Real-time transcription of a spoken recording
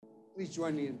Please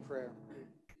join me in prayer.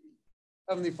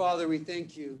 Heavenly Father, we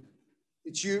thank you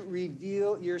that you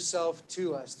reveal yourself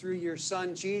to us through your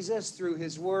Son, Jesus, through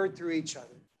his word, through each other.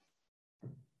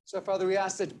 So, Father, we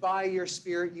ask that by your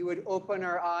Spirit, you would open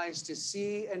our eyes to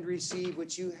see and receive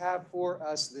what you have for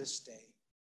us this day.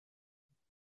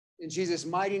 In Jesus'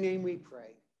 mighty name we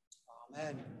pray.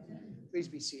 Amen. Please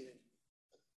be seated.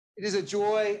 It is a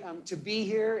joy to be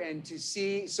here and to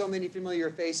see so many familiar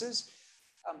faces.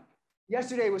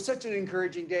 Yesterday was such an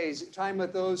encouraging day. Time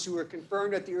with those who were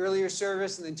confirmed at the earlier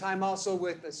service, and then time also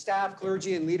with the staff,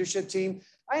 clergy, and leadership team.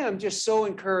 I am just so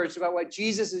encouraged about what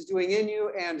Jesus is doing in you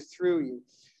and through you.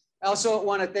 I also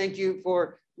want to thank you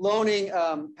for loaning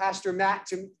Pastor Matt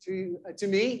to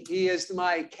me. He is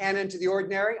my canon to the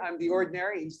ordinary. I'm the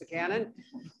ordinary. He's the canon.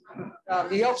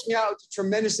 He helps me out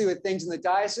tremendously with things in the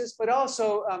diocese, but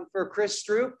also for Chris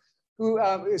Stroop, who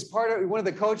is one of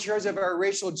the co-chairs of our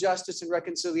Racial Justice and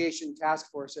Reconciliation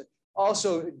Task Force.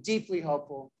 Also deeply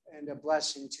helpful and a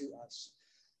blessing to us.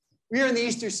 We are in the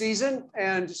Easter season,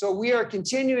 and so we are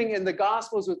continuing in the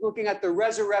Gospels with looking at the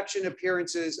resurrection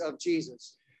appearances of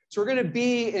Jesus. So we're going to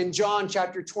be in John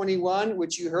chapter 21,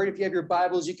 which you heard. If you have your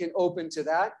Bibles, you can open to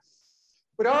that.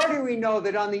 But already we know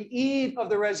that on the eve of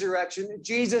the resurrection,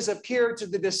 Jesus appeared to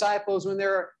the disciples when they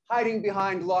were hiding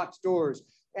behind locked doors.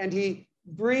 And he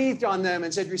breathed on them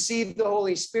and said, receive the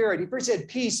Holy Spirit. He first said,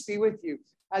 peace be with you.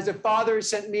 As the Father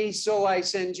sent me, so I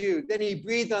send you. Then he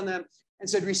breathed on them and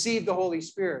said, receive the Holy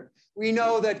Spirit. We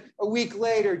know that a week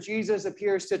later, Jesus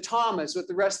appears to Thomas with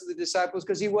the rest of the disciples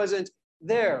because he wasn't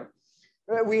there.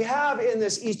 We have in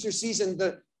this Easter season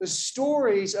the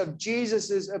stories of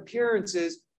Jesus's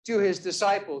appearances to his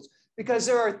disciples, because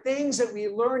there are things that we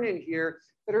learn in here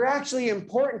that are actually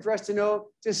important for us to know,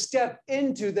 to step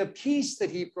into the peace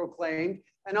that he proclaimed,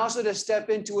 and also to step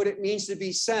into what it means to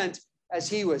be sent as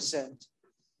he was sent.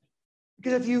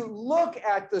 Because if you look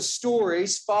at the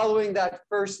stories following that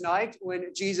first night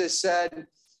when Jesus said,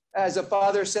 as the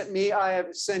Father sent me, I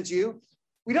have sent you,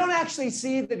 we don't actually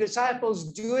see the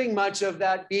disciples doing much of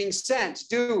that being sent,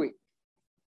 do we?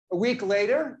 A week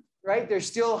later, right, they're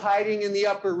still hiding in the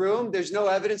upper room. There's no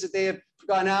evidence that they have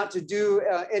gone out to do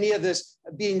any of this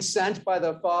being sent by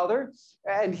the Father.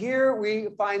 And here we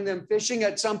find them fishing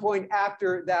at some point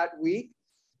after that week.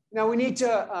 Now we need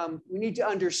to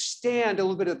understand a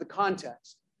little bit of the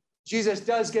context. Jesus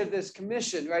does give this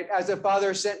commission, right? As the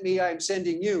Father sent me, I am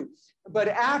sending you. But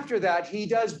after that, he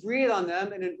does breathe on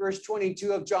them. And in verse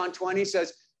 22 of John 20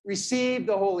 says, receive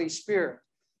the Holy Spirit.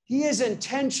 He is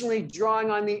intentionally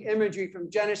drawing on the imagery from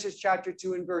Genesis chapter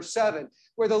 2 and verse 7,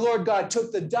 where the Lord God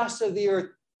took the dust of the earth,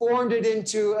 formed it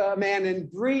into a man and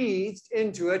breathed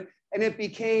into it, and it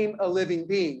became a living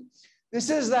being. This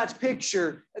is that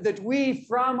picture that we,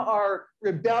 from our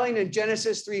rebellion in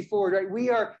Genesis 3:4, right, we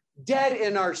are dead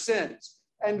in our sins.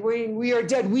 And when we are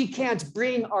dead, we can't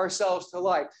bring ourselves to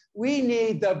life. We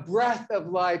need the breath of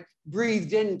life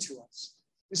breathed into us.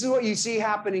 This is what you see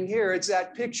happening here. It's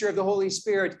that picture of the Holy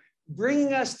Spirit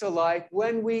bringing us to life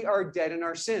when we are dead in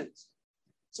our sins.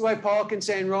 So why Paul can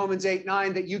say in Romans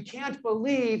 8:9 that you can't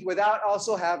believe without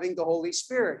also having the Holy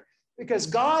Spirit, because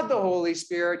God, the Holy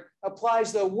Spirit,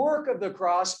 applies the work of the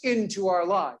cross into our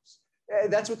lives.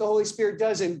 That's what the Holy Spirit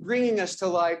does in bringing us to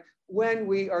life when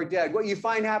we are dead. What you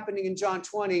find happening in John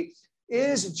 20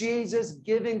 is Jesus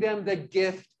giving them the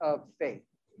gift of faith.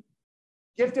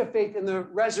 Gift of faith in the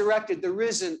resurrected, the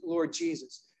risen Lord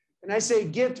Jesus. And I say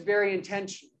gift very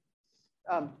intentionally.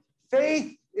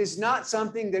 Faith is not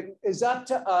something that is up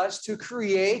to us to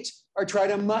create or try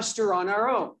to muster on our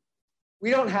own. We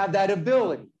don't have that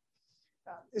ability.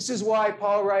 This is why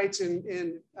Paul writes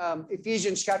in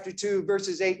Ephesians chapter 2,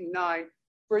 verses 8 and 9,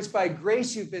 for it's by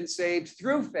grace you've been saved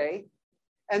through faith,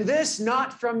 and this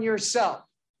not from yourself.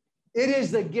 It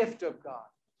is the gift of God,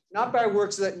 not by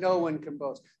works that no one can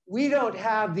boast. We don't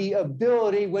have the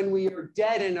ability when we are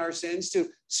dead in our sins to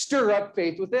stir up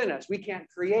faith within us. We can't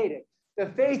create it. The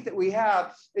faith that we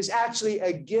have is actually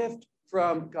a gift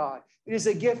from God. It is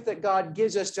a gift that God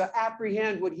gives us to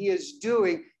apprehend what he is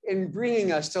doing in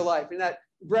bringing us to life, and that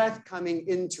breath coming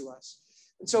into us.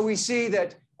 And so we see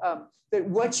that that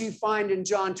what you find in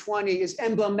John 20 is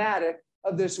emblematic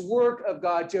of this work of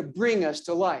God to bring us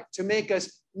to life, to make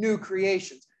us new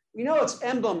creations. We know it's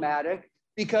emblematic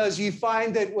because you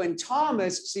find that when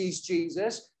Thomas sees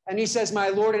Jesus and he says, my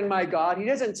Lord and my God, he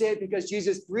doesn't say it because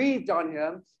Jesus breathed on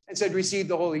him and said, receive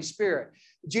the Holy Spirit.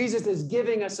 Jesus is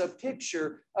giving us a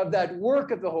picture of that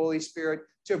work of the Holy Spirit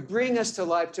to bring us to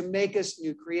life, to make us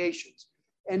new creations.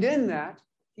 And in that,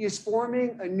 he is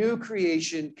forming a new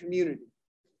creation community.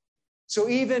 So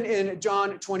even in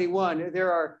John 21,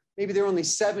 there are only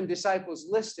 7 disciples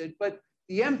listed, but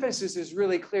the emphasis is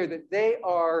really clear that they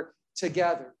are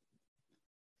together.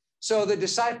 So the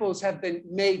disciples have been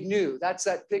made new. That's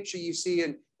that picture you see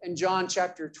in John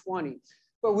chapter 20.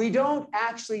 But we don't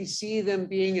actually see them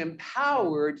being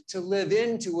empowered to live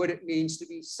into what it means to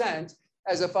be sent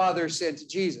as a Father sent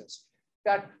Jesus.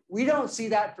 In fact, we don't see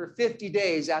that for 50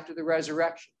 days after the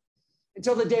resurrection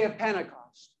until the day of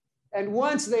Pentecost. And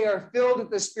once they are filled with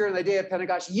the Spirit on the day of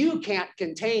Pentecost, you can't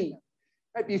contain them.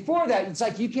 Right? Before that, it's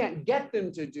like you can't get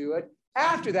them to do it.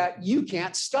 After that, you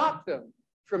can't stop them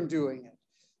from doing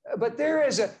it. But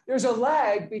there's a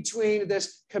lag between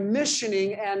this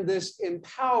commissioning and this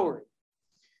empowering.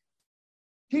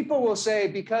 People will say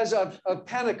because of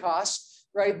Pentecost,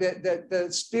 right, that the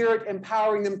Spirit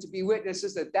empowering them to be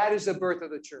witnesses, that is the birth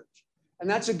of the church. And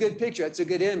that's a good picture. That's a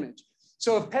good image.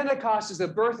 So if Pentecost is the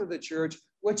birth of the church,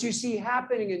 what you see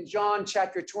happening in John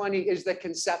chapter 20 is the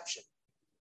conception.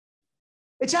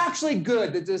 It's actually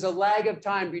good that there's a lag of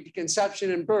time between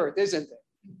conception and birth, isn't it?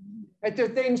 Right? There are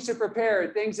things to prepare,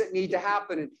 things that need to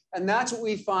happen. And that's what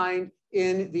we find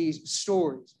in these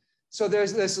stories. So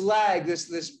there's this lag,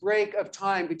 this break of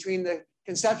time between the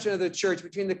conception of the church,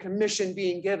 between the commission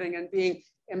being given and being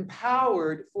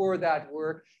empowered for that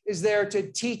work, is there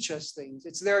to teach us things.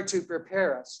 It's there to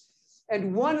prepare us.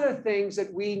 And one of the things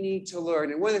that we need to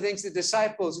learn, and one of the things the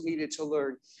disciples needed to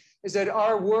learn, is that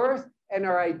our worth and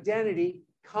our identity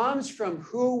comes from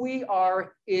who we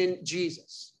are in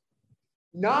Jesus,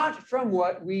 not from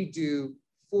what we do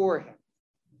for him.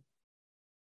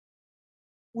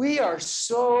 We are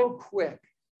so quick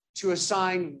to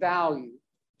assign value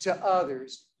to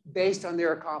others based on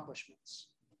their accomplishments.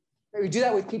 We do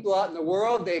that with people out in the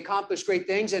world. They accomplish great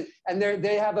things, and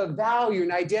they have a value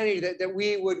and identity that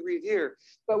we would revere.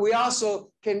 But we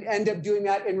also can end up doing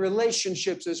that in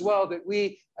relationships as well, that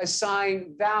we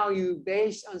assign value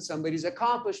based on somebody's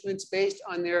accomplishments, based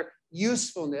on their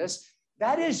usefulness.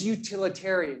 That is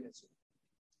utilitarianism.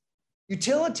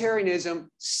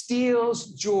 Utilitarianism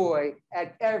steals joy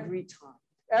at every time,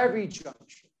 every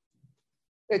junction.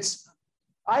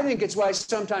 I think it's why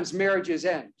sometimes marriages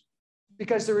end,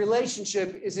 because the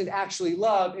relationship isn't actually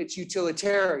love, it's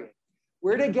utilitarian.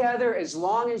 We're together as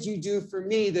long as you do for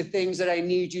me the things that I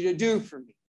need you to do for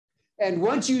me. And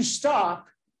once you stop,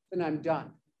 then I'm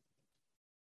done.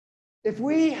 If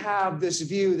we have this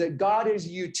view that God is a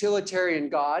utilitarian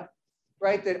God,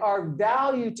 right, that our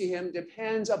value to him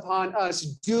depends upon us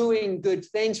doing good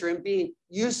things for him, being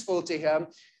useful to him,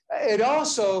 it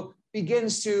also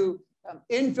begins to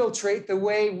infiltrate the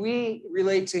way we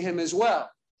relate to him as well.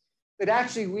 That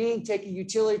actually we take a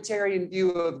utilitarian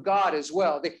view of God as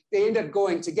well. They end up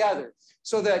going together,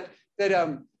 so that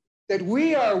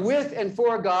we are with and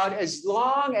for God as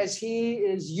long as he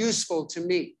is useful to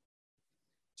me.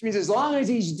 Which means as long as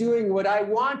he's doing what I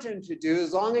want him to do,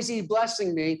 as long as he's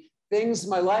blessing me,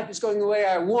 my life is going the way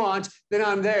I want, then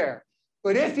I'm there.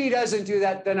 But if he doesn't do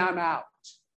that, then I'm out.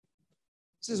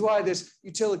 This is why this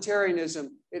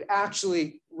utilitarianism, it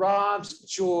actually robs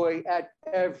joy at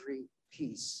every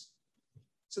piece.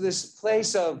 So this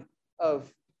place of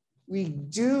we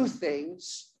do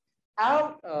things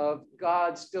out of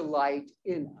God's delight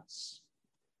in us.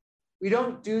 We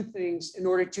don't do things in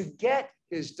order to get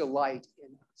his delight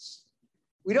in us.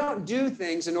 We don't do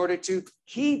things in order to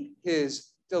keep his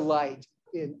delight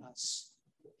in us.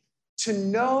 To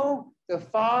know the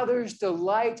Father's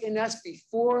delight in us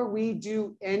before we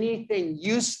do anything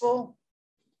useful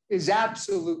is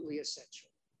absolutely essential.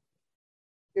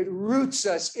 It roots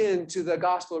us into the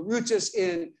gospel, it roots us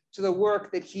into the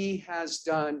work that he has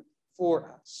done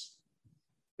for us.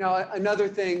 Now, another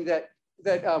thing that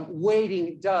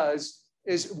waiting does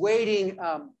is waiting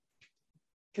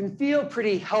can feel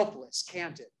pretty helpless,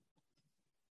 can't it?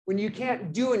 When you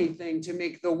can't do anything to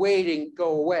make the waiting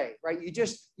go away, right?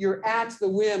 You're at the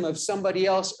whim of somebody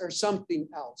else or something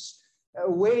else.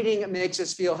 Waiting makes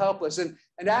us feel helpless. And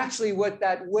actually what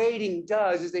that waiting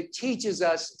does is it teaches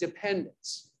us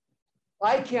dependence.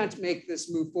 I can't make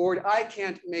this move forward. I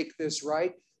can't make this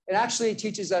right. It actually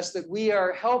teaches us that we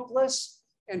are helpless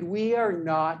and we are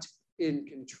not in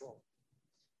control.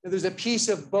 Now, there's a piece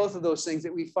of both of those things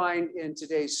that we find in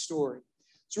today's story.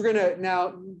 So we're going to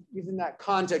now, given that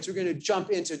context, we're going to jump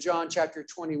into John chapter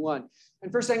 21.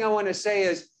 And first thing I want to say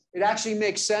is it actually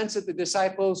makes sense that the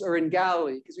disciples are in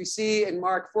Galilee, because we see in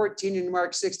Mark 14 and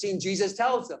Mark 16, Jesus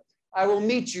tells them, I will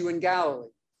meet you in Galilee.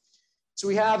 So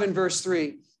we have in verse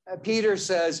 3, Peter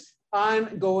says,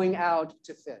 I'm going out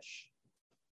to fish.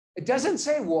 It doesn't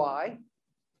say why.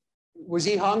 Was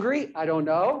he hungry? I don't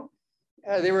know.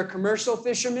 They were commercial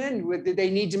fishermen. Did they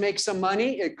need to make some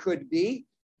money? It could be.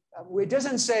 It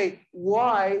doesn't say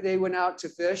why they went out to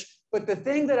fish, But the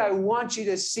thing that I want you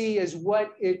to see is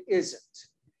what it isn't.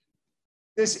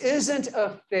 This isn't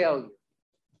a failure.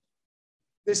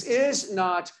 This is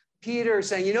not Peter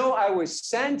saying, you know, I was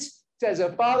sent as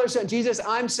a father sent Jesus,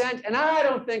 I'm sent, and I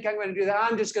don't think I'm going to do that.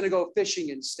 I'm just going to go fishing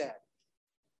instead.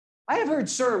 I have heard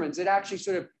sermons that actually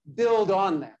sort of build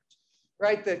on that,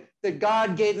 right? That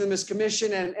God gave them this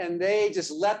commission and they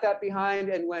just left that behind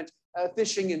and went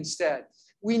fishing instead.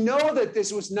 We know that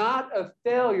this was not a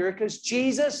failure because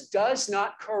Jesus does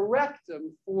not correct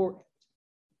them for it.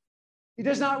 He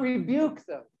does not rebuke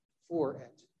them for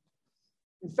it.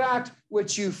 In fact,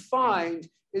 what you find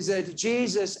is that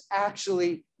Jesus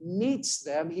actually meets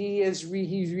them. He's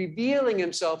revealing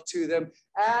himself to them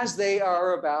as they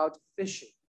are about fishing.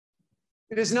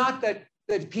 It is not that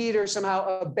Peter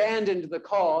somehow abandoned the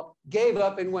call, gave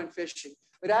up and went fishing,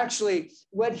 but actually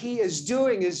what he is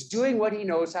doing what he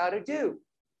knows how to do.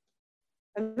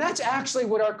 And that's actually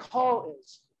what our call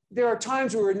is. There are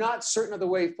times where we're not certain of the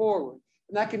way forward.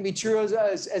 And that can be true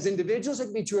as individuals, it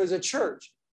can be true as a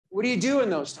church. What do you do in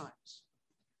those times?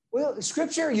 Well,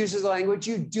 Scripture uses the language,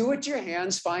 you do what your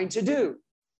hands find to do.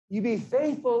 You be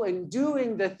faithful in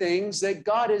doing the things that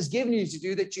God has given you to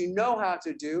do, that you know how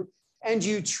to do, and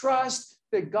you trust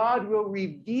that God will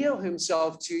reveal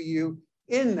himself to you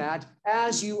in that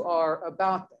as you are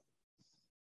about that.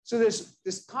 So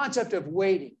this concept of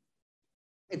waiting,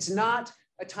 it's not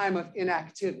a time of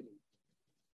inactivity,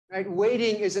 right?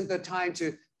 Waiting isn't the time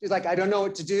to just like, I don't know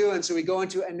what to do, and so we go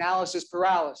into analysis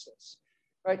paralysis.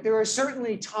 Right? There are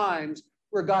certainly times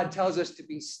where God tells us to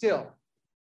be still,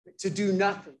 to do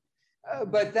nothing.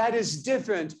 But that is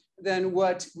different than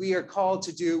what we are called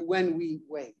to do when we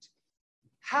wait.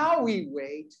 How we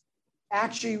wait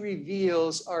actually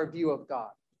reveals our view of God.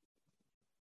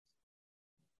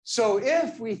 So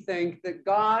if we think that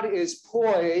God is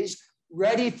poised,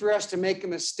 ready for us to make a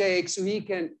mistake so he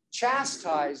can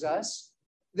chastise us,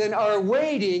 then our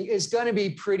waiting is going to be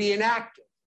pretty inactive.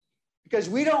 Because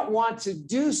we don't want to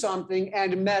do something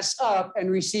and mess up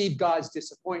and receive God's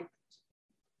disappointment.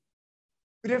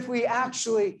 But if we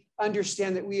actually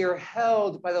understand that we are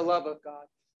held by the love of God,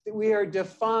 that we are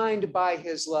defined by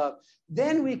his love,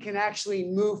 then we can actually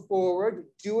move forward,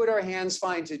 do what our hands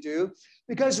find to do,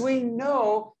 because we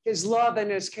know his love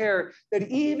and his care, that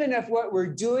even if what we're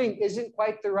doing isn't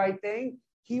quite the right thing,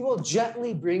 he will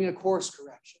gently bring a course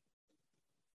correction.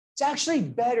 It's actually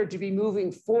better to be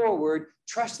moving forward,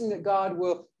 trusting that God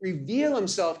will reveal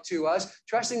himself to us,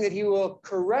 trusting that he will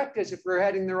correct us if we're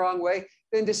heading the wrong way,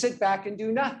 than to sit back and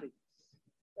do nothing.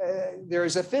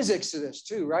 There's a physics to this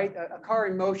too, right? A car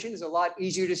in motion is a lot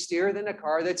easier to steer than a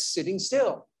car that's sitting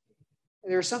still.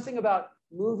 And there's something about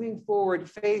moving forward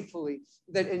faithfully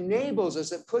that enables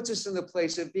us, that puts us in the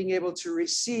place of being able to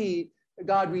receive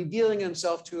God revealing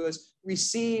himself to us,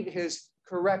 receive his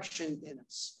correction in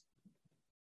us.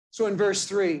 So in verse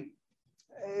 3,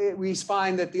 we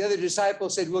find that the other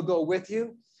disciples said, we'll go with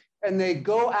you. And they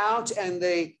go out and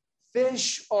they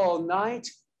fish all night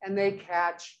and they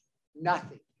catch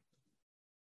nothing.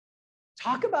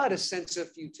 Talk about a sense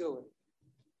of futility.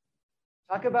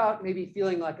 Talk about maybe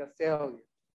feeling like a failure.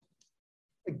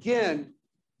 Again,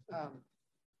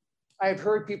 I've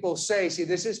heard people say, see,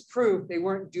 this is proof they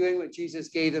weren't doing what Jesus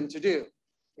gave them to do.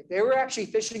 If they were actually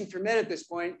fishing for men at this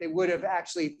point,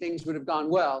 things would have gone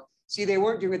well. See, they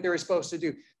weren't doing what they were supposed to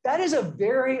do. That is a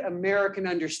very American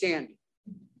understanding.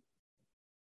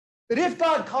 That if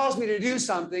God calls me to do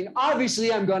something,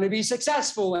 obviously I'm going to be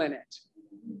successful in it.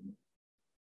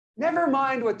 Never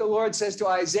mind what the Lord says to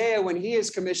Isaiah when he is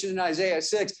commissioned in Isaiah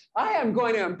 6. I am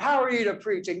going to empower you to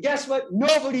preach. And guess what?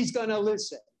 Nobody's going to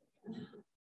listen.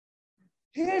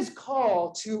 His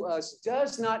call to us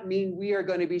does not mean we are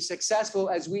going to be successful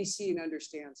as we see and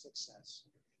understand success.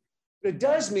 But it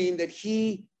does mean that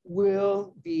he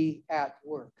will be at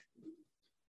work.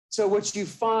 So what you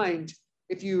find,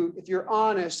 if you're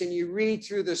honest and you read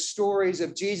through the stories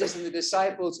of Jesus and the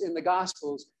disciples in the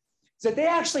Gospels, is that they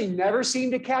actually never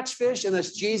seem to catch fish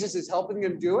unless Jesus is helping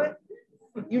them do it.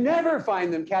 You never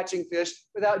find them catching fish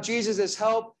without Jesus'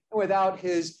 help and without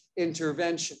his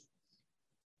intervention.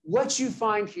 What you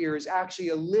find here is actually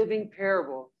a living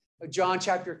parable of John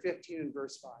chapter 15 and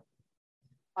verse 5.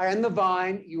 I am the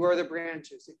vine, you are the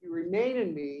branches. If you remain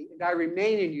in me and I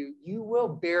remain in you, you will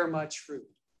bear much fruit.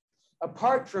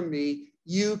 Apart from me,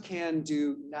 you can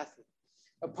do nothing.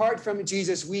 Apart from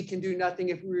Jesus, we can do nothing.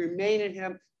 If we remain in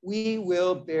him, we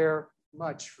will bear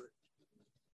much fruit.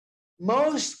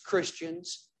 Most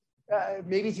Christians,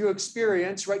 maybe through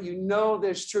experience, right, you know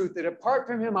this truth that apart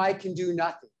from him, I can do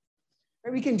nothing.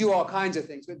 Right? We can do all kinds of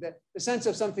things, but the sense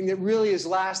of something that really is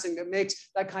lasting, that makes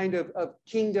that kind of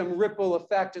kingdom ripple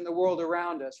effect in the world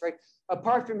around us, right?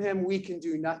 Apart from him, we can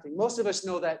do nothing. Most of us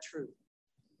know that truth.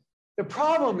 The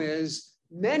problem is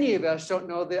many of us don't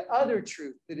know the other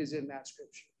truth that is in that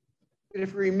scripture. That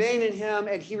if we remain in him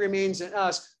and he remains in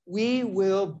us, we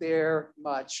will bear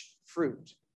much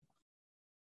fruit.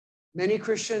 Many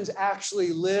Christians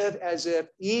actually live as if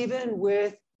even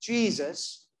with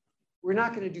Jesus, we're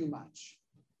not going to do much.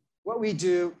 What we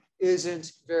do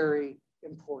isn't very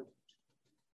important.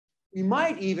 We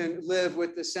might even live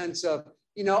with the sense of,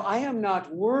 I am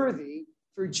not worthy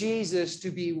for Jesus to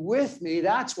be with me.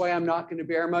 That's why I'm not going to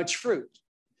bear much fruit.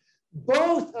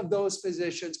 Both of those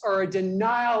positions are a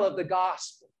denial of the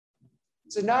gospel.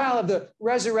 It's a denial of the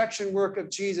resurrection work of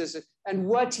Jesus and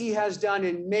what he has done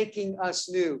in making us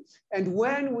new. And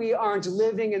when we aren't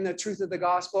living in the truth of the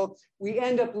gospel, we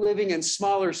end up living in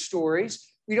smaller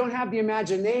stories. We don't have the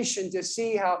imagination to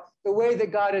see how the way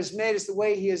that God has made us, the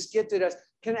way he has gifted us,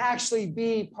 can actually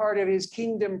be part of his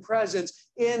kingdom presence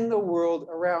in the world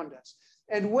around us.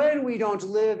 And when we don't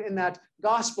live in that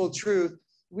gospel truth,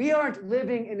 we aren't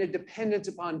living in a dependence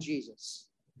upon Jesus.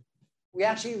 We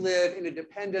actually live in a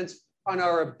dependence on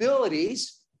our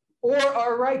abilities or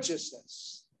our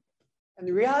righteousness. And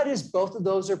the reality is both of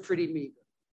those are pretty meager.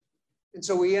 And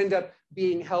so we end up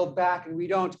being held back and we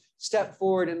don't step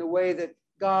forward in the way that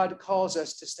God calls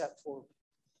us to step forward.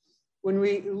 When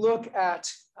we look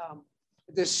at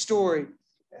this story,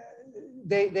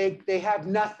 they have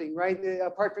nothing, right?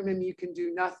 Apart from him, you can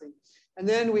do nothing. And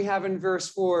then we have in verse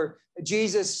 4,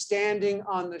 Jesus standing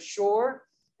on the shore,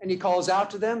 and he calls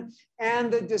out to them,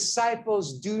 and the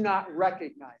disciples do not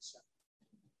recognize him.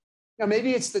 Now,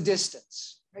 maybe it's the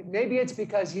distance, right? Maybe it's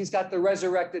because he's got the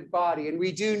resurrected body. And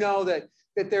we do know that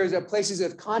there's places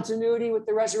of continuity with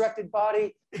the resurrected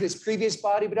body, with his previous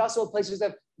body, but also places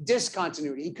of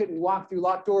discontinuity. He couldn't walk through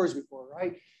locked doors before,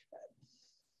 right?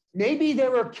 Maybe they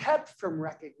were kept from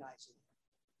recognizing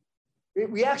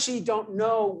him. We actually don't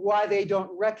know why they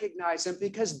don't recognize him,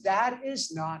 because that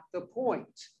is not the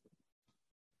point.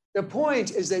 The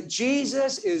point is that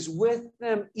Jesus is with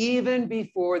them even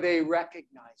before they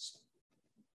recognize him.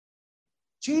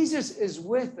 Jesus is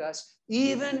with us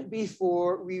even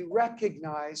before we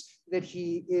recognize that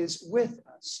he is with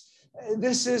us.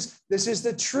 This is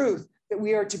the truth that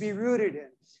we are to be rooted in.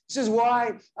 This is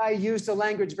why I use the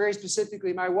language very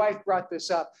specifically. My wife brought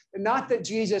this up. Not that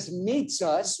Jesus meets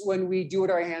us when we do what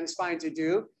our hands find to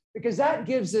do, because that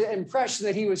gives the impression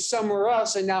that he was somewhere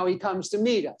else and now he comes to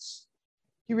meet us.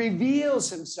 He reveals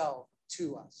himself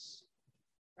to us,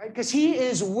 right? Because he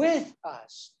is with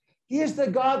us. He is the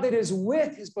God that is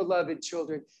with his beloved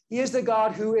children. He is the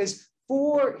God who is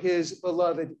for his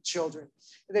beloved children.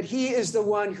 That he is the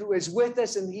one who is with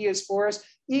us and he is for us,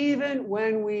 even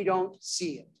when we don't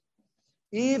see it,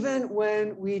 even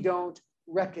when we don't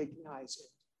recognize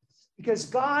it. Because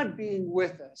God being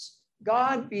with us,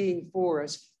 God being for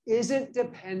us, isn't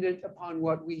dependent upon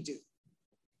what we do.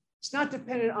 It's not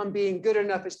dependent on being good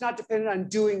enough. It's not dependent on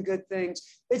doing good things.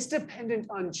 It's dependent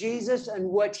on Jesus and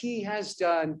what he has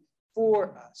done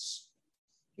for us.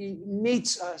 He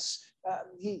meets us.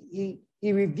 He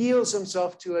reveals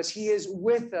himself to us. He is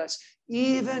with us,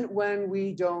 even when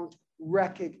we don't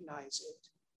recognize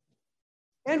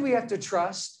it. And we have to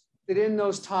trust that in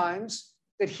those times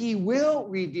that he will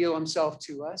reveal himself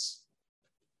to us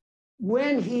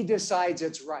when he decides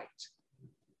it's right.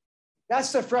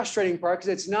 That's the frustrating part, because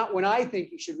it's not when I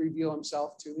think he should reveal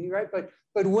himself to me, right?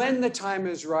 But when the time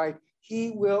is right,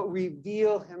 he will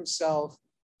reveal himself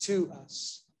to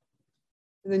us.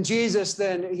 And then Jesus,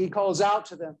 he calls out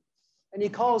to them. And he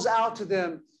calls out to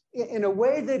them in a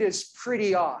way that is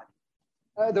pretty odd.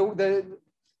 The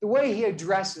way he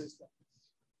addresses them.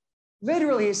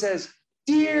 Literally, he says,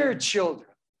 "Dear children,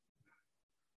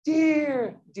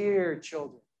 dear, dear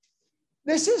children."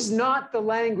 This is not the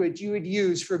language you would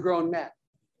use for grown men.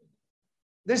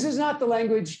 This is not the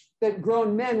language that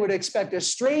grown men would expect a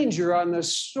stranger on the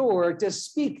shore to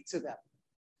speak to them.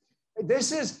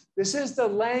 This is the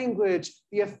language,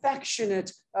 the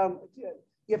affectionate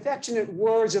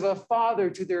words of a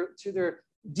father to their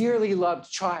dearly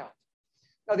loved child.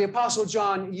 Now, the Apostle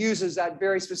John uses that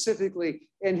very specifically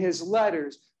in his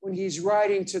letters when he's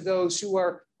writing to those who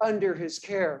are under his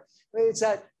care. It's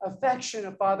that affection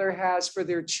a father has for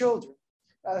their children,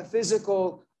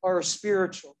 physical or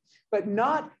spiritual, but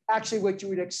not actually what you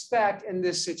would expect in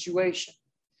this situation.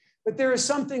 But there is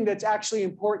something that's actually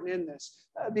important in this,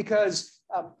 because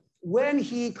when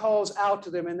he calls out to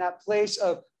them in that place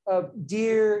of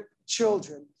dear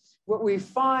children, what we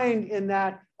find in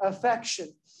that affection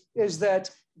is that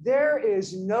there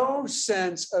is no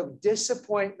sense of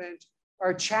disappointment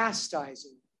or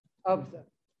chastising of them.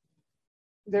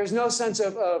 There's no sense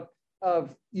of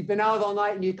you've been out all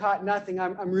night and you caught nothing.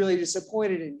 I'm really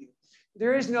disappointed in you.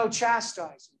 There is no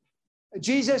chastising.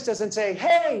 Jesus doesn't say,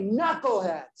 hey,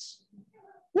 knuckleheads,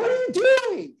 what are you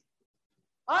doing?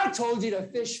 I told you to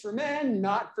fish for men,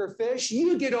 not for fish.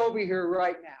 You get over here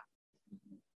right now.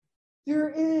 There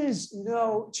is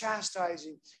no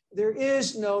chastising. There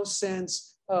is no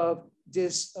sense of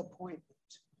disappointment.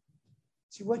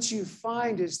 See, what you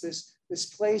find is this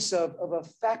place of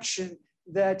affection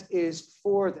that is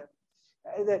for them,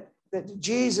 that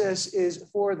Jesus is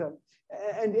for them.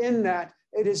 And in that,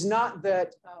 it is not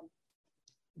that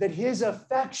his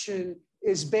affection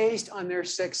is based on their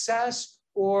success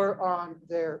or on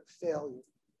their failure.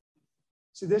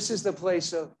 So this is the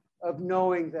place of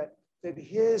knowing that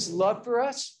his love for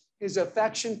us, his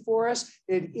affection for us,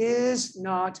 it is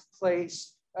not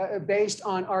placed based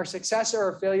on our success or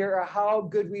our failure or how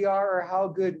good we are or how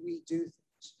good we do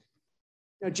things.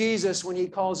 Now, Jesus, when he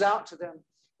calls out to them,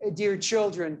 dear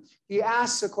children, he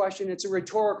asks a question. It's a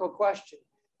rhetorical question.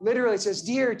 Literally, it says,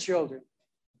 dear children,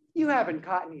 you haven't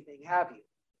caught anything, have you?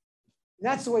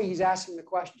 And that's the way he's asking the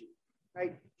question,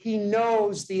 right? He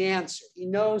knows the answer. He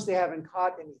knows they haven't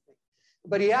caught anything.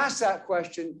 But he asks that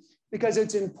question because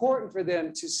it's important for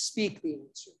them to speak the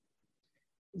answer.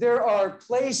 There are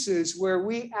places where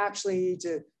we actually need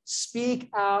to speak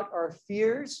out our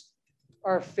fears,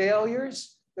 our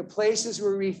failures, the places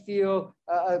where we feel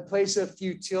a place of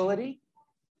futility,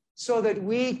 so that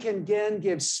we can again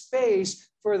give space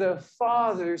for the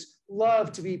Father's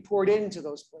love to be poured into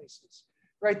those places,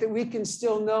 right? That we can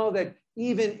still know that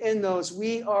even in those,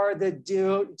 we are the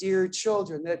dear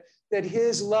children, that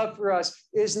his love for us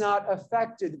is not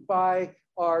affected by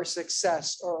our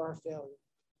success or our failure.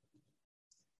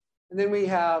 And then we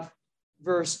have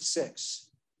verse 6,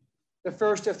 the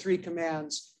first of 3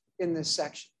 commands in this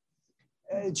section.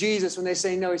 Jesus, when they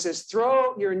say no, he says,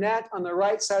 throw your net on the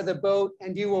right side of the boat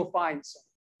and you will find some.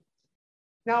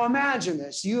 Now imagine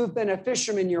this. You have been a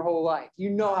fisherman your whole life. You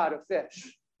know how to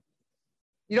fish.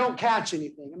 You don't catch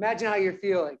anything. Imagine how you're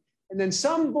feeling. And then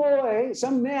some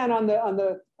man on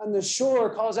the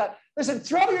shore calls out, listen,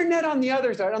 throw your net on the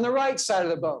other side, on the right side of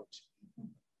the boat.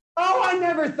 Oh, I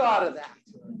never thought of that.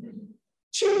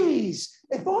 Geez,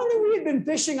 if only we had been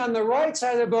fishing on the right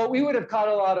side of the boat, we would have caught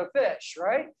a lot of fish,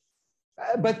 right?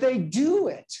 But they do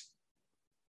it.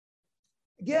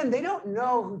 Again, they don't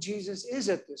know who Jesus is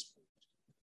at this point.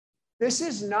 This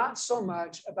is not so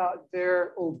much about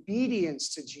their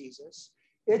obedience to Jesus.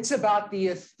 It's about the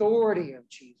authority of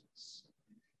Jesus.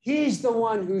 He's the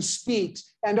one who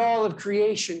speaks and all of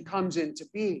creation comes into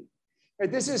being.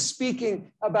 This is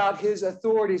speaking about his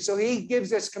authority. So he gives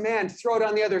this command, throw it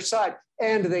on the other side,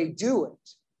 and they do it.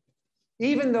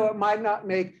 Even though it might not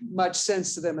make much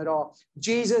sense to them at all.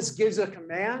 Jesus gives a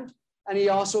command, and he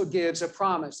also gives a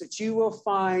promise that you will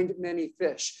find many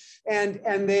fish. And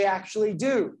they actually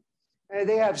do. And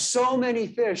they have so many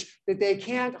fish that they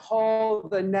can't haul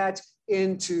the net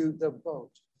into the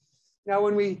boat. Now,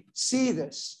 when we see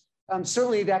this,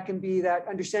 certainly that can be that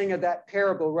understanding of that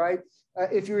parable, right?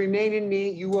 If you remain in me,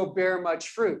 you will bear much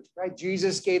fruit, right?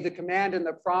 Jesus gave the command and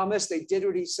the promise. They did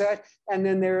what he said. And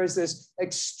then there is this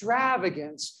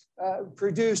extravagance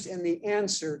produced in the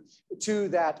answer to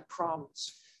that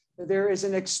promise. There is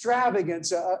an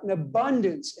extravagance, an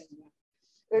abundance in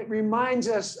that. It reminds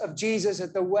us of Jesus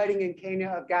at the wedding in Cana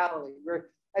of Galilee, where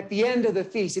at the end of the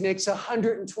feast, he makes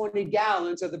 120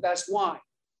 gallons of the best wine.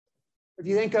 If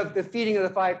you think of the feeding of the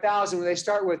 5,000, where they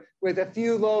start with a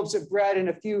few loaves of bread and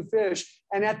a few fish,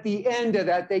 and at the end of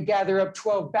that, they gather up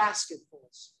 12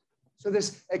 basketfuls. So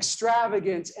this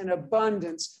extravagance and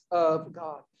abundance of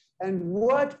God. And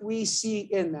what we see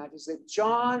in that is that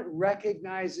John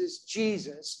recognizes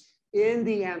Jesus in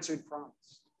the answered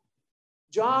promise.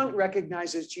 John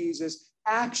recognizes Jesus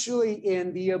actually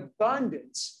in the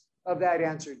abundance of that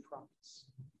answered promise.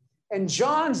 And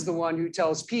John's the one who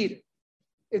tells Peter,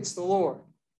 it's the Lord.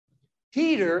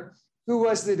 Peter, who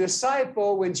was the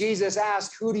disciple when Jesus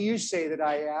asked, who do you say that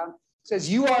I am?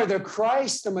 Says, you are the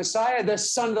Christ, the Messiah, the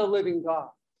Son of the living God.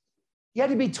 He had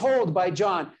to be told by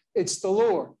John, it's the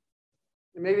Lord.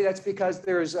 And maybe that's because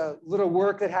there's a little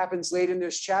work that happens late in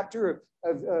this chapter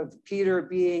of Peter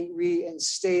being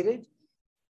reinstated.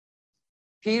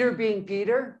 Peter, being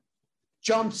Peter,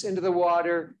 jumps into the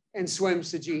water and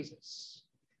swims to Jesus,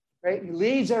 right? He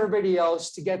leaves everybody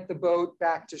else to get the boat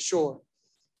back to shore.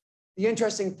 The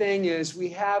interesting thing is we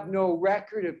have no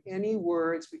record of any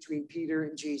words between Peter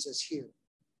and Jesus here.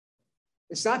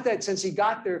 It's not that since he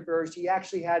got there first, he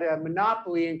actually had a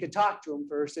monopoly and could talk to him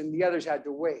first, and the others had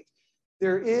to wait.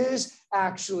 There is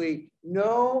actually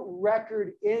no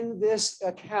record in this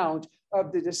account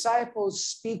of the disciples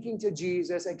speaking to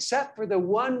Jesus, except for the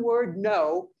one word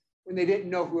no, when they didn't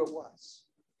know who it was.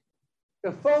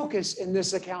 The focus in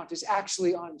this account is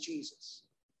actually on Jesus.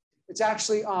 It's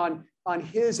actually on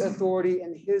his authority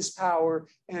and his power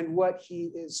and what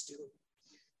he is doing.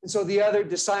 And so the other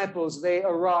disciples, they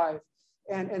arrive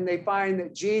and they find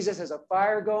that Jesus has a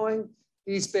fire going.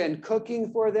 He's been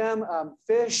cooking for them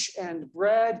fish and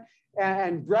bread,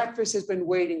 and breakfast has been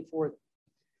waiting for them.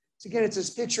 So again, it's this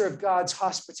picture of God's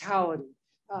hospitality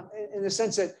in the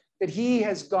sense that he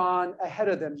has gone ahead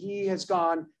of them. He has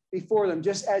gone before them,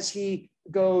 just as he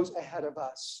goes ahead of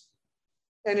us.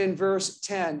 And in verse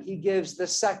 10, he gives the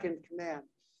second command.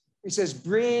 He says,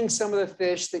 bring some of the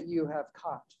fish that you have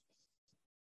caught.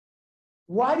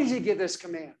 Why does he give this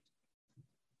command?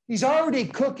 He's already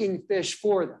cooking fish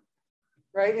for them,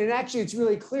 right? And actually, it's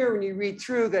really clear when you read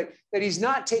through that he's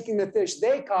not taking the fish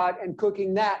they caught and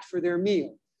cooking that for their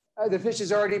meal. The fish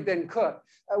has already been cooked.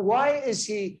 Why is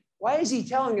he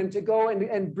telling them to go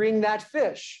and bring that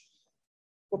fish?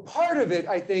 Well, part of it,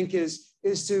 I think, is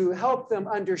to help them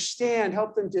understand,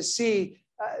 help them to see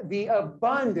the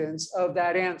abundance of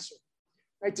that answer,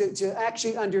 right? To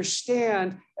actually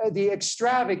understand the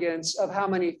extravagance of how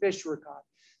many fish were caught.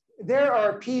 There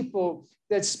are people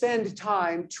that spend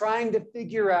time trying to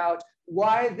figure out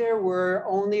why there were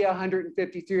only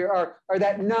 153, or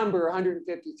that number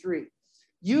 153.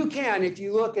 You can, if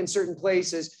you look in certain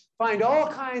places, find all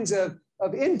kinds of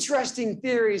interesting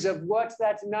theories of what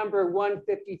that number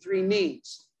 153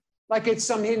 means, like it's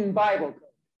some hidden Bible code.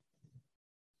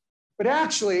 But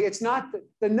actually, it's not,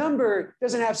 the number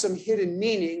doesn't have some hidden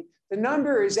meaning. The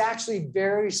number is actually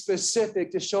very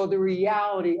specific to show the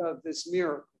reality of this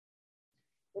miracle.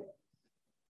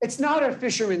 It's not a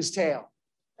fisherman's tale,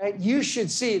 right? You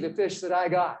should see the fish that I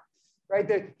got, right?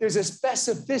 There's a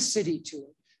specificity to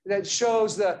it that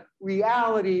shows the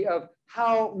reality of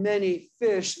how many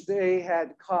fish they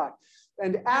had caught.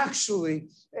 And actually,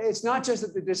 it's not just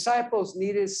that the disciples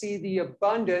needed to see the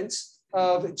abundance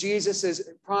of Jesus's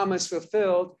promise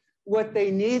fulfilled. What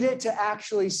they needed to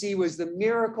actually see was the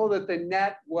miracle that the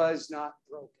net was not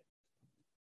broken.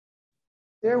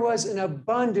 There was an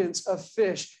abundance of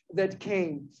fish that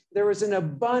came. There was an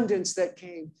abundance that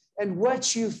came. And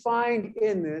what you find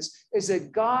in this is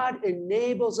that God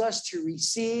enables us to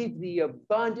receive the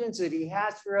abundance that he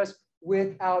has for us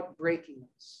without breaking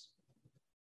us.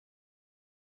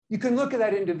 You can look at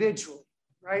that individually,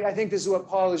 right? I think this is what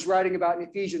Paul is writing about in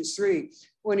Ephesians 3,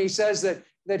 when he says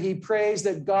that he prays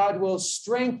that God will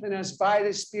strengthen us by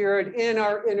the Spirit in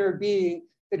our inner being,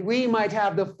 that we might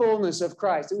have the fullness of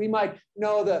Christ, that we might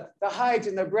know the height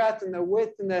and the breadth and the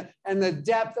width and the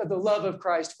depth of the love of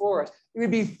Christ for us. We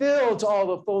would be filled to all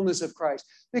the fullness of Christ.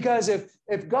 Because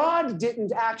if God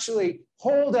didn't actually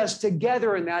hold us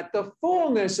together in that, the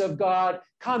fullness of God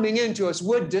coming into us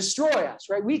would destroy us,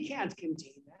 right? We can't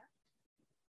contain that.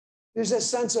 There's a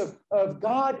sense of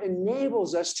God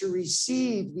enables us to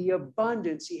receive the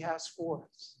abundance he has for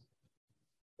us.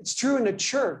 It's true in the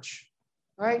church,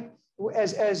 right?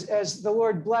 As the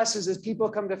Lord blesses, as people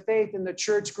come to faith and the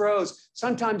church grows,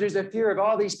 sometimes there's a fear of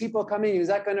all these people coming. Is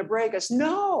that going to break us?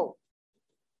 No.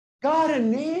 God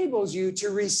enables you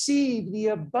to receive the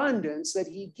abundance that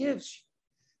he gives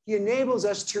you. He enables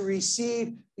us to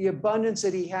receive the abundance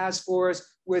that he has for us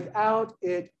without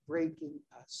it breaking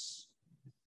us.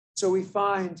 So we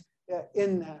find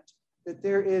in that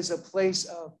there is a place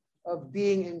of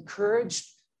being encouraged,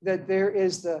 that there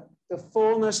is the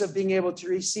fullness of being able to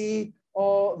receive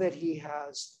all that he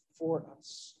has for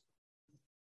us.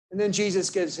 And then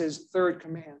Jesus gives his third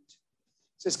command.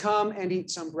 He says, come and eat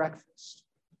some breakfast.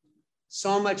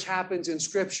 So much happens in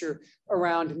Scripture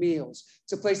around meals.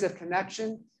 It's a place of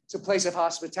connection. It's a place of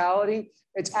hospitality.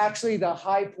 It's actually the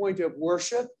high point of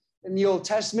worship. In the Old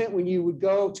Testament, when you would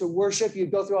go to worship,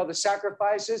 you'd go through all the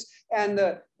sacrifices, and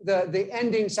the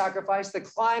ending sacrifice, the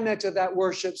climax of that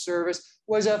worship service,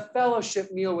 was a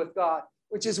fellowship meal with God,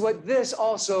 which is what this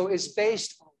also is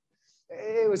based on.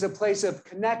 It was a place of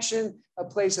connection, a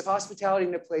place of hospitality,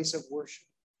 and a place of worship.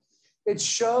 It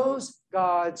shows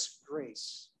God's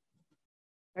grace,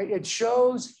 right? It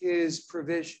shows his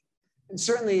provision. And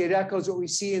certainly it echoes what we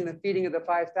see in the feeding of the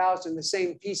 5,000, the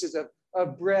same pieces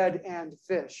of bread and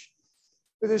fish.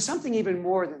 But there's something even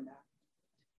more than that.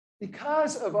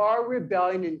 Because of our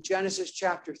rebellion in Genesis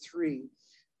chapter 3,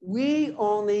 we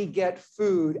only get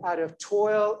food out of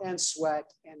toil and sweat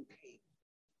and pain.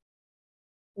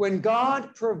 When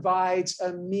God provides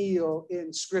a meal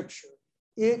in Scripture,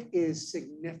 it is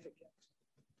significant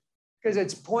because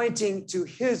it's pointing to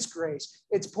his grace.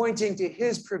 It's pointing to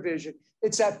his provision.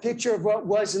 It's that picture of what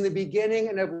was in the beginning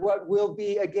and of what will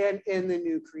be again in the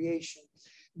new creation.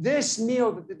 This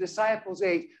meal that the disciples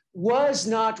ate was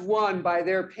not won by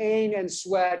their pain and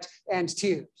sweat and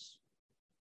tears.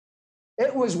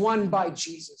 It was won by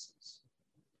Jesus.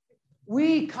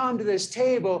 We come to this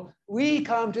table, we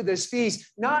come to this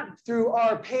feast, not through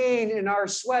our pain and our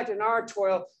sweat and our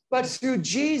toil, but through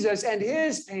Jesus and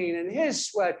his pain and his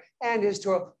sweat and his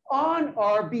toil on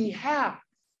our behalf.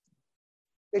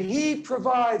 That he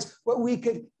provides what we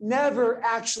could never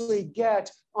actually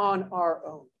get on our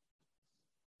own.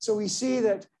 So we see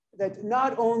that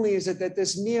not only is it that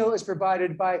this meal is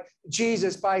provided by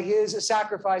Jesus, by his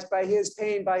sacrifice, by his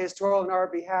pain, by his toil on our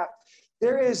behalf,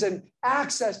 there is an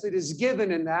access that is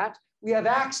given in that. We have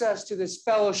access to this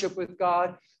fellowship with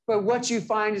God, but what you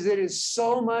find is it is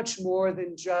so much more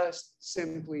than just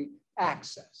simply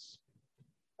access.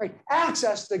 Right?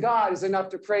 Access to God is enough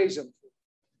to praise him.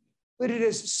 But it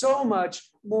is so much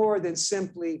more than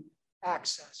simply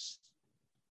access.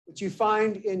 What you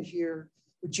find in here,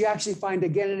 what you actually find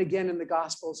again and again in the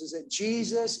Gospels, is that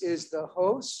Jesus is the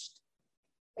host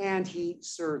and he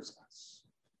serves us.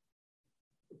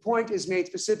 The point is made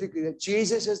specifically that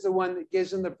Jesus is the one that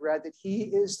gives him the bread, that he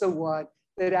is the one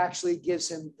that actually gives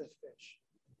him the fish.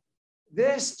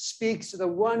 This speaks to the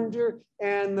wonder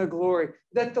and the glory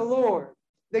that the Lord,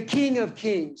 the King of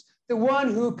Kings, the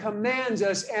one who commands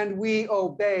us and we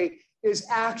obey, is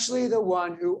actually the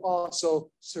one who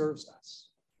also serves us.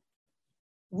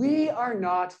 We are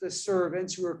not the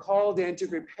servants who are called in to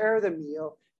prepare the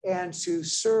meal and to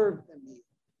serve the meal.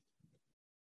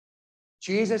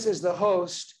 Jesus is the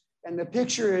host, and the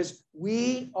picture is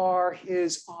we are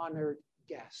his honored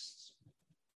guests.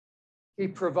 He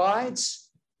provides,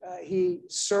 he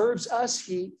serves us,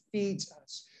 he feeds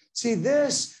us. See,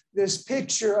 this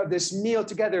picture of this meal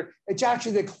together, it's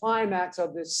actually the climax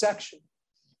of this section,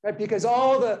 right? Because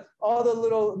all the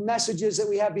little messages that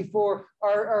we have before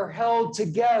are held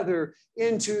together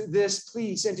into this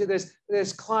piece, into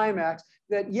this climax,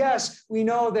 that yes, we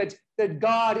know that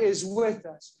God is with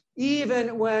us,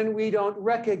 even when we don't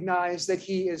recognize that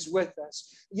he is with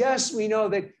us. Yes, we know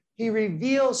that he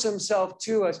reveals himself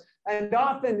to us. And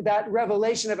often that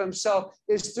revelation of himself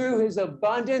is through his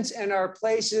abundance and our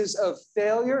places of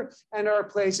failure and our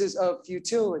places of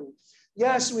futility.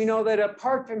 Yes, we know that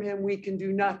apart from him, we can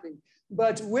do nothing.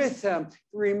 But with him,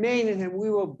 remain in him,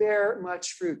 we will bear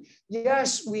much fruit.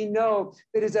 Yes, we know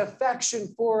that his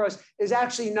affection for us is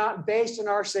actually not based on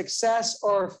our success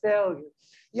or failure.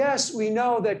 Yes, we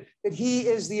know that he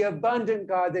is the abundant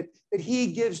God, that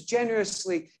he gives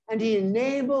generously, and he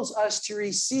enables us to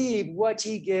receive what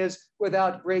he gives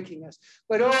without breaking us.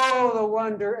 But oh, the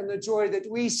wonder and the joy that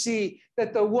we see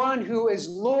that the one who is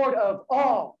Lord of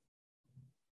all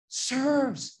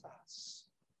serves us,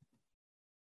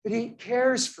 that he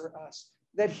cares for us,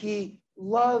 that he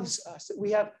loves us, that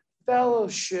we have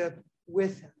fellowship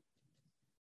with him.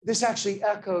 This actually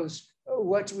echoes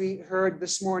what we heard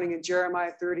this morning in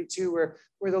Jeremiah 32,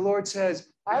 where the Lord says,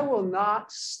 I will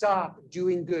not stop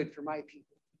doing good for my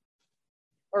people.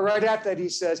 Or right after that, he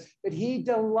says that he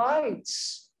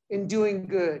delights in doing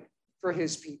good for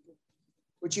his people,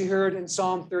 which you heard in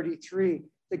Psalm 33,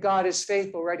 that God is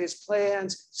faithful, right? His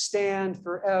plans stand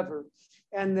forever,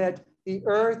 and that the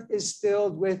earth is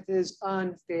filled with his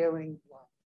unfailing love.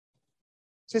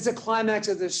 So it's a climax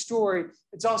of this story.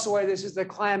 It's also why this is the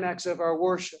climax of our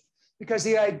worship. Because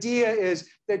the idea is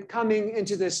that coming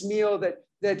into this meal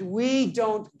that we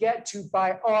don't get to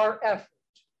by our effort,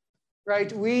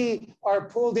 right? We are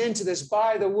pulled into this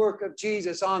by the work of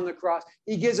Jesus on the cross.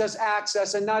 He gives us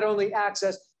access, and not only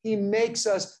access, he makes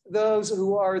us those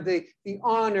who are the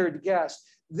honored guests.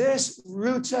 This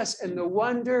roots us in the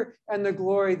wonder and the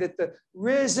glory that the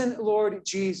risen Lord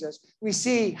Jesus, we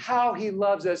see how he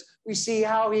loves us. We see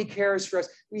how he cares for us.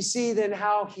 We see then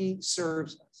how he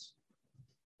serves us.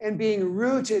 And being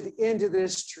rooted into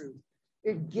this truth,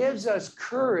 it gives us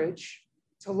courage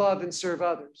to love and serve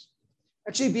others.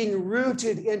 Actually, being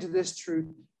rooted into this truth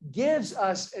gives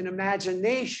us an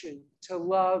imagination to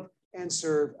love and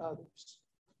serve others.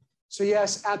 So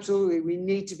yes, absolutely, we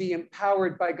need to be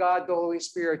empowered by God, the Holy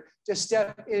Spirit, to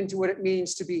step into what it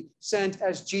means to be sent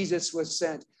as Jesus was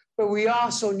sent. But we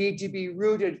also need to be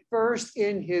rooted first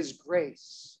in his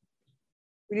grace.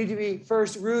 We need to be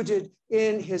first rooted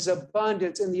in his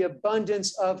abundance, in the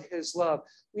abundance of his love.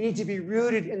 We need to be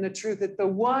rooted in the truth that the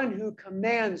one who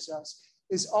commands us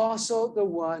is also the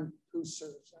one who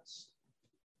serves us.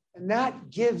 And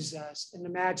that gives us an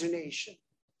imagination,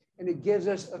 and it gives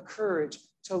us a courage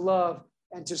to love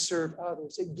and to serve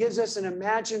others. It gives us an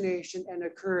imagination and a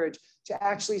courage to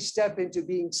actually step into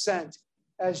being sent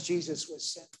as Jesus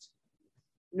was sent.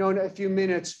 You know, in a few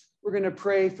minutes, we're going to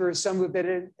pray for some who have been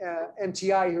in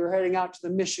MTI who are heading out to the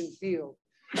mission field.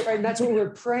 Right? And that's what we're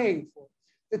praying for,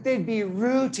 that they'd be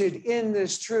rooted in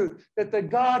this truth, that the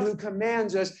God who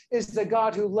commands us is the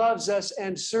God who loves us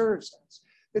and serves us,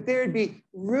 that they would be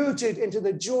rooted into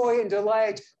the joy and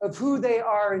delight of who they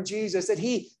are in Jesus, that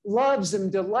he loves them,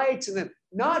 delights in them,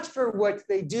 not for what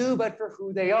they do, but for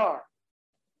who they are.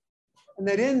 And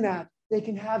that in that, they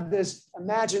can have this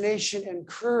imagination and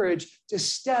courage to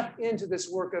step into this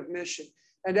work of mission.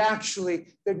 And actually,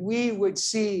 that we would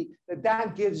see that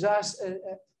that gives us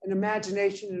an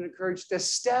imagination and a courage to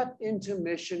step into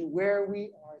mission where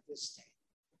we are this day.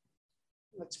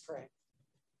 Let's pray.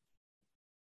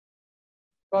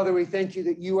 Father, we thank you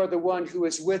that you are the one who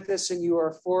is with us and you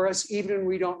are for us, even when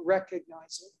we don't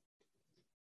recognize it.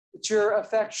 That your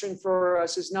affection for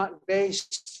us is not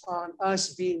based on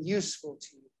us being useful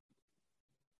to you.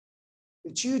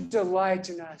 That you delight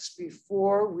in us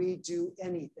before we do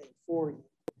anything for you.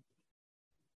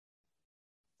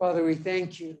 Father, we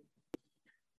thank you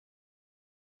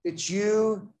that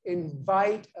you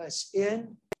invite us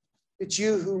in, that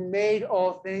you who made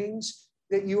all things,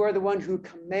 that you are the one who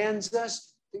commands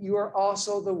us, that you are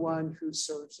also the one who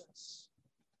serves us.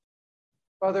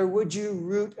 Father, would you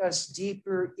root us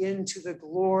deeper into the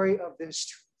glory of this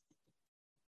truth?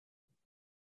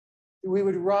 That we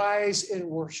would rise in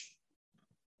worship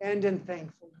and in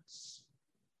thankfulness.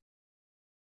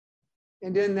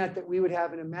 And in that we would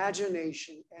have an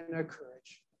imagination and a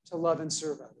courage to love and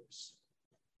serve others.